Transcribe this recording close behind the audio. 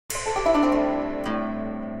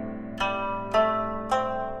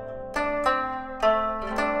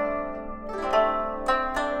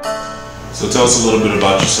So tell us a little bit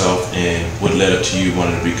about yourself and what led up to you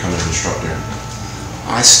wanting to become an instructor.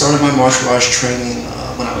 I started my martial arts training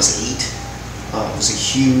when I was 8. I was a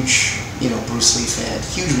huge, Bruce Lee fan,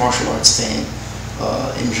 huge martial arts fan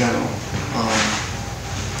in general.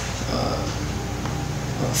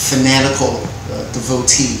 A fanatical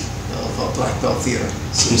devotee of black belt theater,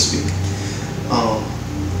 so to speak.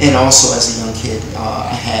 And also as a young kid,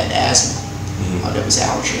 I had asthma that was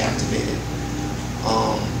allergy activated.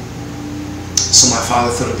 So my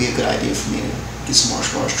father thought it would be a good idea for me to get some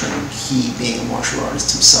martial arts training. He, being a martial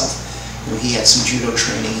artist himself, he had some judo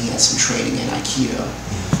training, he had some training in Aikido,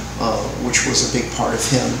 which was a big part of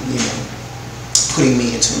him, putting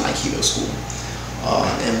me into an Aikido school.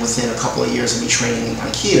 And within a couple of years of me training in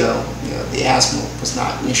Aikido, the asthma was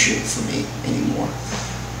not an issue for me anymore.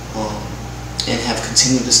 And have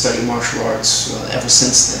continued to study martial arts ever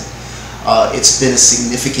since then. It's been a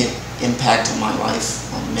significant impact on my life,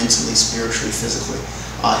 mentally, spiritually, physically.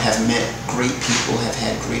 Have met great people, have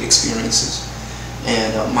had great experiences.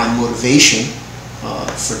 And my motivation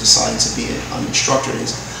for deciding to be an instructor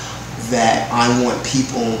is that I want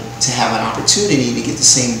people to have an opportunity to get the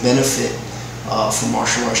same benefit from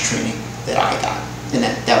martial arts training that I got. And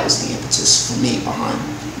that was the impetus for me behind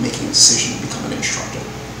making a decision to become an instructor.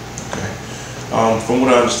 Okay. From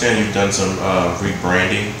what I understand, you've done some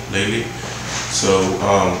rebranding lately. So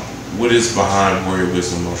what is behind Warrior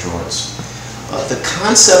Wisdom Martial Arts? The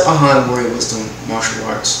concept behind Warrior Wisdom Martial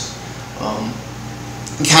Arts,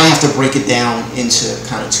 you kind of have to break it down into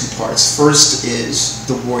kind of 2 parts. First is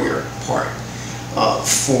the warrior part.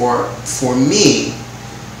 For me,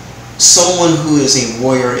 someone who is a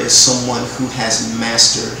warrior is someone who has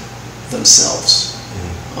mastered themselves.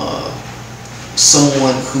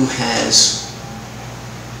 Someone who has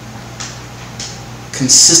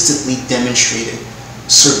consistently demonstrated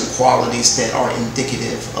certain qualities that are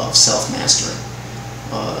indicative of self-mastery.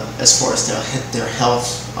 As far as their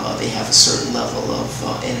health, they have a certain level of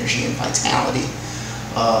energy and vitality.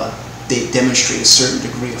 They demonstrate a certain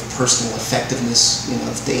degree of personal effectiveness.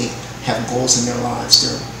 If they have goals in their lives,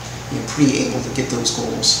 they're pretty able to get those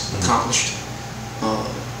goals accomplished.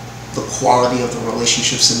 The quality of the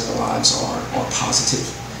relationships in their lives are positive.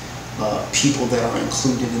 People that are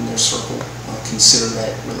included in their circle consider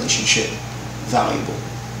that relationship valuable.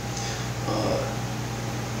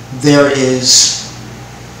 There is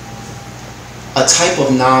a type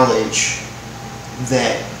of knowledge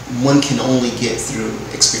that one can only get through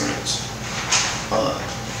experience.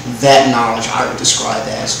 That knowledge I would describe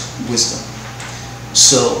as wisdom.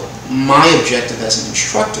 So my objective as an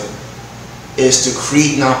instructor is to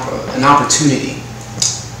create an opportunity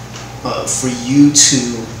for you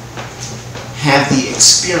to have the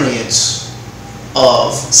experience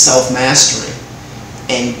of self-mastery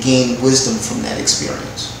and gain wisdom from that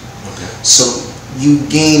experience. Okay. So you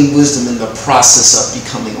gain wisdom in the process of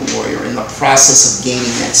becoming a warrior. In the process of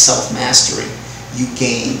gaining that self-mastery, you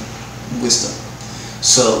gain wisdom.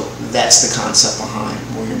 So that's the concept behind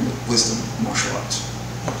Warrior Wisdom Martial Arts.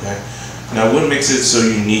 Okay. Now, what makes it so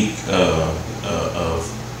unique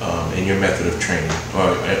in your method of training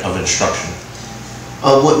or of instruction?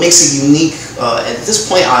 What makes it unique, at this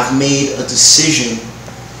point I've made a decision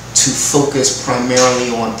to focus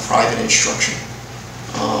primarily on private instruction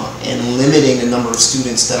and limiting the number of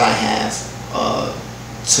students that I have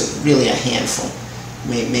to really a handful,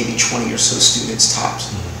 maybe 20 or so students tops,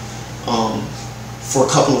 for a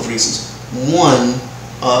couple of reasons. One,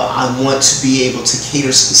 I want to be able to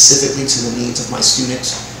cater specifically to the needs of my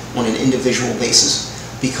students on an individual basis,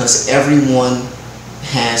 because everyone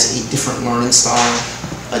has a different learning style,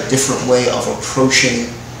 a different way of approaching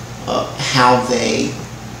how they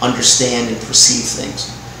understand and perceive things.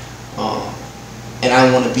 And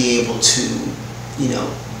I want to be able to,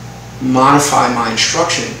 modify my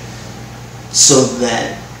instruction so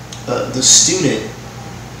that the student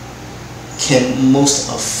can most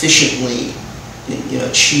efficiently,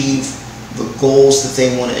 achieve the goals that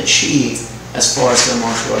they want to achieve as far as their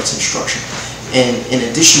martial arts instruction. And in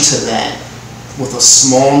addition to that, with a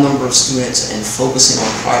small number of students and focusing on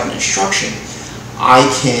private instruction, I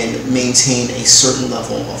can maintain a certain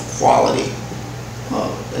level of quality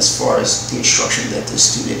as far as the instruction that the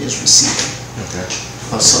student is receiving. Okay.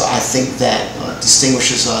 So I think that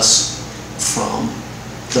distinguishes us from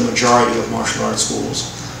the majority of martial arts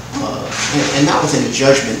schools. And not with any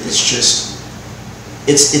judgment, it's just,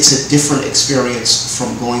 it's a different experience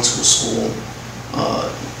from going to a school,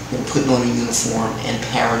 putting on a uniform and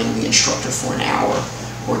parroting the instructor for an hour,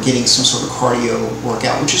 or getting some sort of cardio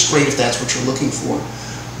workout, which is great if that's what you're looking for.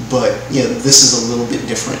 But this is a little bit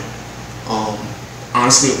different.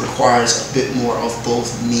 Honestly, it requires a bit more of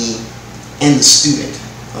both me and the student,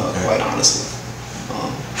 quite honestly.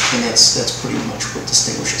 And that's pretty much what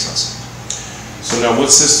distinguishes us. So now, what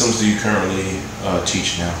systems do you currently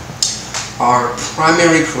teach now? Our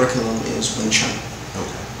primary curriculum is Wing Chun.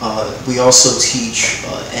 Okay. We also teach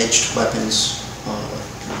edged weapons,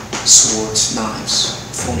 swords,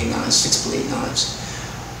 knives, 40 knives, 6-blade knives,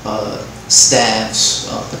 staves,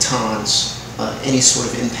 batons, any sort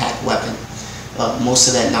of impact weapon. Most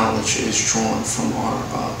of that knowledge is drawn from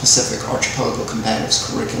our Pacific Archipelago Combatives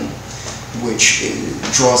curriculum, which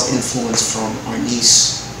draws influence from our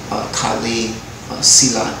niece, Kali,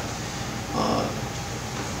 Silat,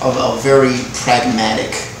 a very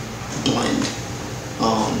pragmatic blend.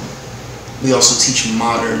 We also teach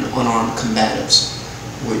modern unarmed combatives,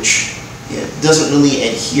 which doesn't really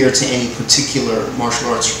adhere to any particular martial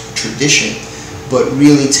arts tradition, but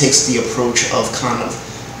really takes the approach of kind of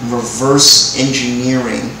reverse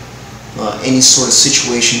engineering any sort of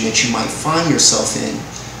situation that you might find yourself in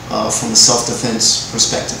from a self-defense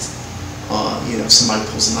perspective. If somebody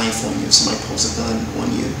pulls a knife on you, if somebody pulls a gun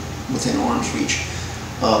on you within arm's reach,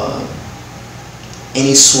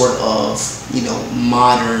 any sort of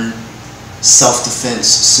modern self-defense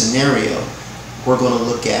scenario, we're going to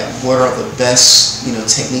look at what are the best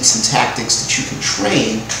techniques and tactics that you can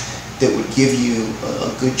train that would give you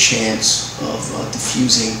a good chance of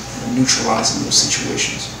diffusing and neutralizing those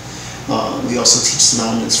situations. We also teach some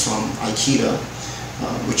elements from Aikido,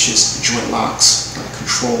 which is joint locks,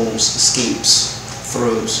 controls, escapes,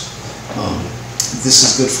 throws. This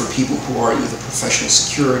is good for people who are either professional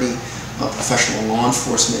security, professional law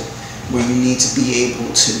enforcement, where you need to be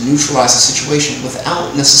able to neutralize a situation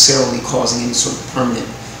without necessarily causing any sort of permanent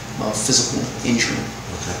physical injury.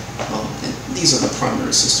 Okay. And these are the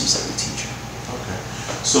primary systems that we teach. Okay.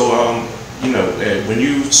 So, when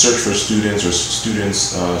you search for students or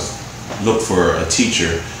students look for a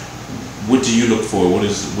teacher, what do you look for? What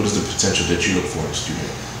is the potential that you look for in a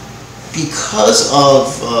student? Because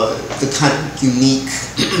of the kind of unique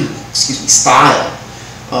style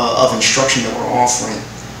of instruction that we're offering,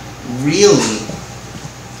 really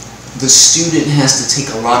the student has to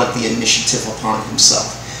take a lot of the initiative upon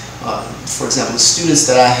himself. For example, the students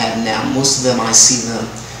that I have now, most of them I see them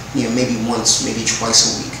maybe once, maybe twice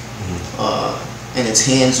a week. And it's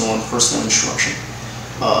hands-on personal instruction.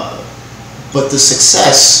 But the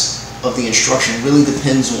success of the instruction really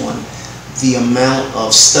depends on the amount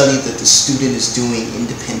of study that the student is doing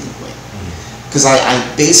independently. Because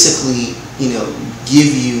I basically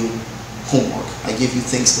give you homework. I give you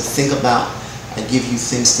things to think about. I give you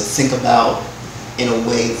things to think about in a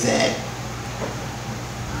way that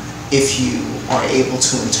if you are able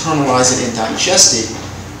to internalize it and digest it,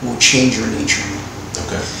 will change your nature.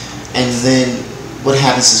 Okay. And then what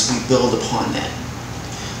happens is we build upon that.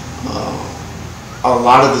 A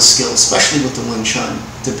lot of the skills, especially with the Wing Chun,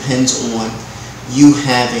 depends on you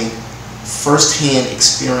having first-hand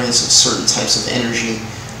experience of certain types of energy,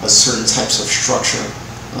 certain types of structure,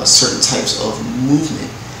 certain types of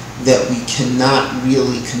movement that we cannot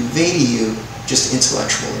really convey to you just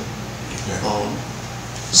intellectually. Okay.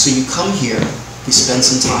 So you come here, we spend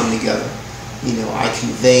some time together. I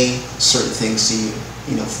convey certain things to you,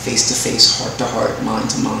 face to face, heart to heart, mind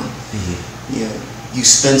to mind. Mm-hmm. You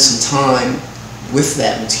spend some time with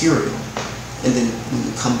that material, and then when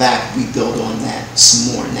you come back, we build on that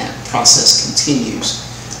some more, and that process continues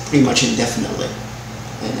pretty much indefinitely.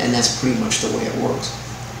 And that's pretty much the way it works.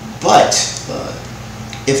 But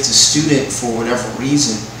if the student, for whatever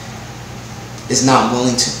reason, is not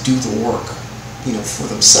willing to do the work, for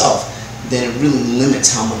themselves, then it really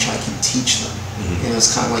limits how much I can teach them. Mm-hmm. It's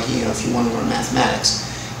kind of like, if you want to learn mathematics,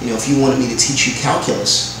 if you wanted me to teach you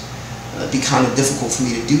calculus, it'd be kind of difficult for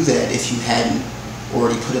me to do that if you hadn't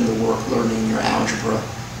already put in the work learning your algebra,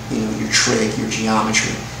 your trig, your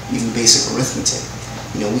geometry, even basic arithmetic.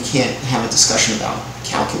 We can't have a discussion about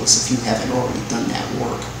calculus if you haven't already done that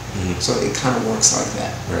work. Mm-hmm. So it kind of works like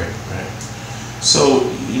that. Right. So,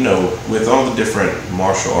 with all the different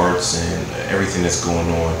martial arts and everything that's going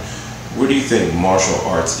on, where do you think martial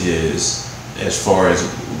arts is as far as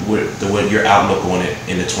what your outlook on it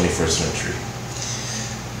in the 21st century?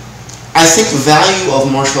 I think the value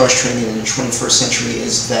of martial arts training in the 21st century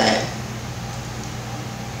is that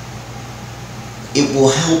it will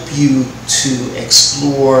help you to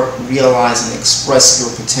explore, realize, and express your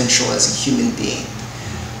potential as a human being.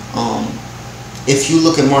 If you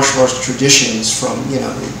look at martial arts traditions from,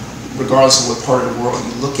 regardless of what part of the world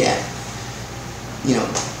you look at,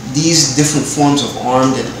 these different forms of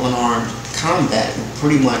armed and unarmed combat were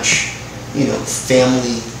pretty much,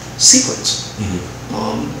 family secrets.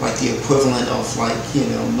 Like the equivalent of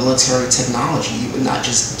military technology. You would not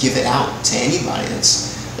just give it out to anybody.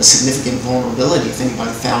 That's a significant vulnerability if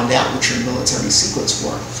anybody found out what your military secrets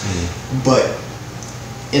were. But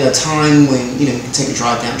in a time when you can take a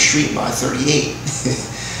drive down the street and buy a 38,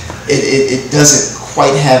 it doesn't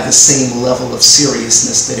quite have the same level of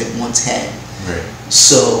seriousness that it once had. Right.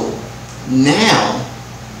 So now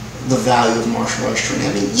the value of martial arts training.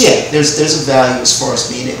 I mean, yeah, there's a value as far as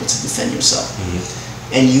being able to defend yourself.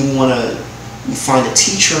 And you find a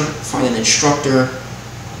teacher, find an instructor,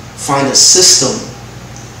 find a system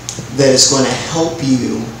that is going to help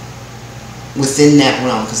you within that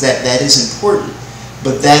realm, because that is important,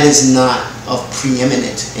 but that is not of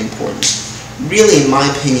preeminent importance. Really, in my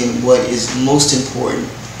opinion, what is most important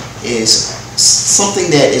is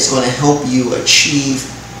something that is going to help you achieve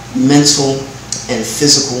mental and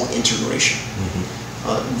physical integration.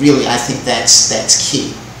 Really, I think that's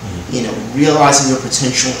key. Realizing your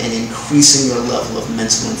potential and increasing your level of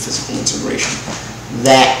mental and physical integration.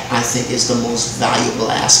 That, I think, is the most valuable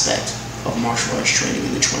aspect of martial arts training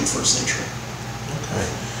in the 21st century. Okay.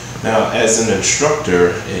 Now, as an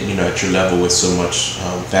instructor, at your level with so much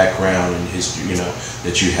background and history,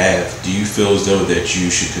 that you have, do you feel as though that you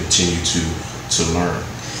should continue to learn?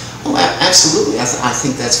 Oh, absolutely. I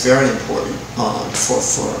think that's very important for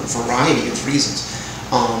a variety of reasons.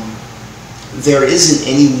 There isn't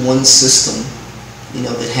any one system,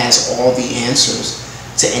 that has all the answers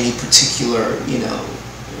to any particular,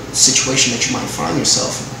 situation that you might find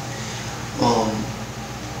yourself in.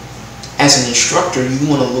 As an instructor, you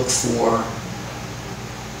want to look for,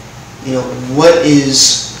 what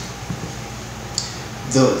is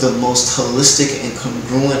the most holistic and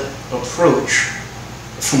congruent approach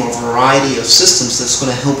from a variety of systems that's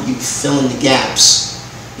going to help you fill in the gaps,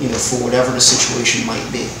 for whatever the situation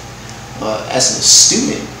might be. As a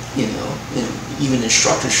student, and even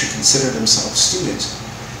instructors should consider themselves students,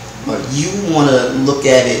 but you want to look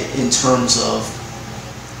at it in terms of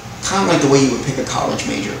kind of like the way you would pick a college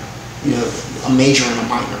major, a major and a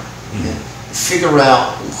minor. Figure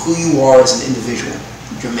out who you are as an individual,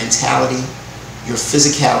 your mentality, your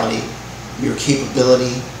physicality, your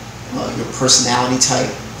capability, your personality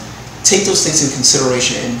type. Take those things in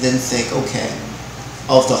consideration and then think, okay,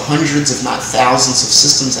 of the hundreds, if not thousands of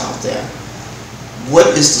systems out there, what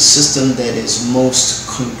is the system that is most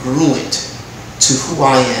congruent to who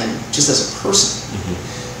I am just as a person?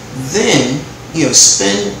 Then,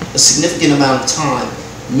 spend a significant amount of time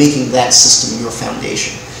making that system your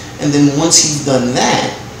foundation. And then once you've done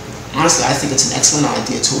that, honestly, I think it's an excellent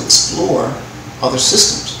idea to explore other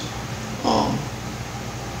systems.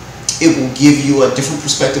 It will give you a different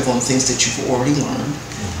perspective on things that you've already learned,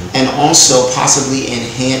 and also possibly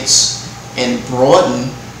enhance and broaden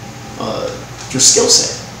your skill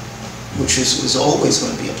set, which is always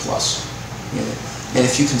going to be a plus. And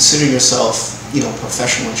if you consider yourself, a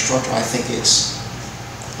professional instructor, I think it's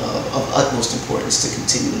of utmost importance to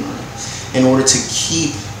continue learning in order to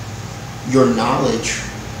keep your knowledge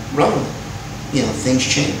relevant. Things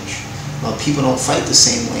change. People don't fight the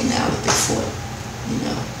same way now that they fought,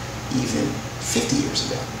 even 50 years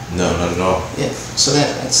ago. No, not at all. Yeah, so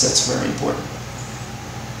that's very important.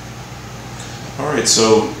 All right,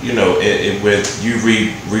 so with you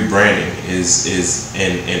rebranding is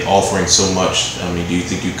and offering so much. I mean, do you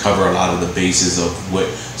think you cover a lot of the bases of what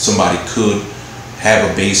somebody could have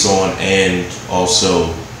a base on, and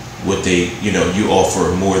also what they you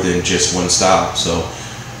offer more than just one style? So,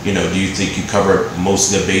 do you think you cover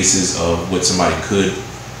most of the bases of what somebody could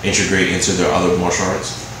integrate into their other martial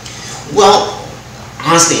arts? Well,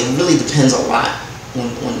 honestly, it really depends a lot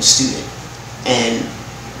on the student and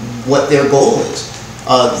what their goal is.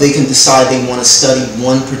 They can decide they want to study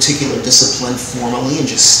one particular discipline formally and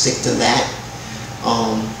just stick to that.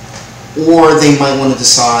 Or they might want to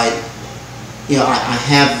decide, I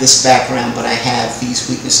have this background, but I have these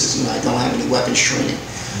weaknesses. I don't have any weapons training.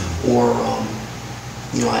 Or,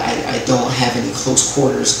 I don't have any close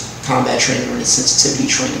quarters combat training or any sensitivity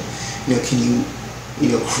training. Can you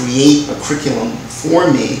create a curriculum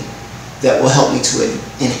for me that will help me to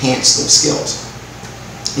enhance those skills?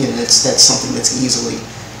 That's something that's easily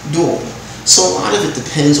doable. So a lot of it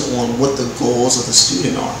depends on what the goals of the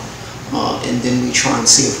student are, and then we try and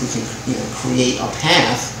see if we can create a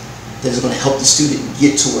path that is going to help the student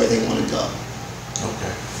get to where they want to go.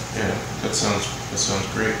 Okay, yeah, that sounds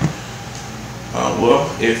great. Well,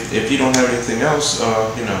 if you don't have anything else,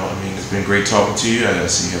 it's been great talking to you. I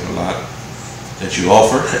see you have a lot that you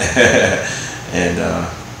offer, and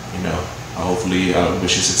hopefully I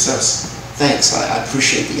wish you success. Thanks. I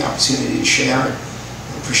appreciate the opportunity to share, and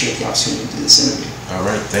I appreciate the opportunity to do this interview. All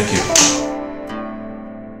right, thank you.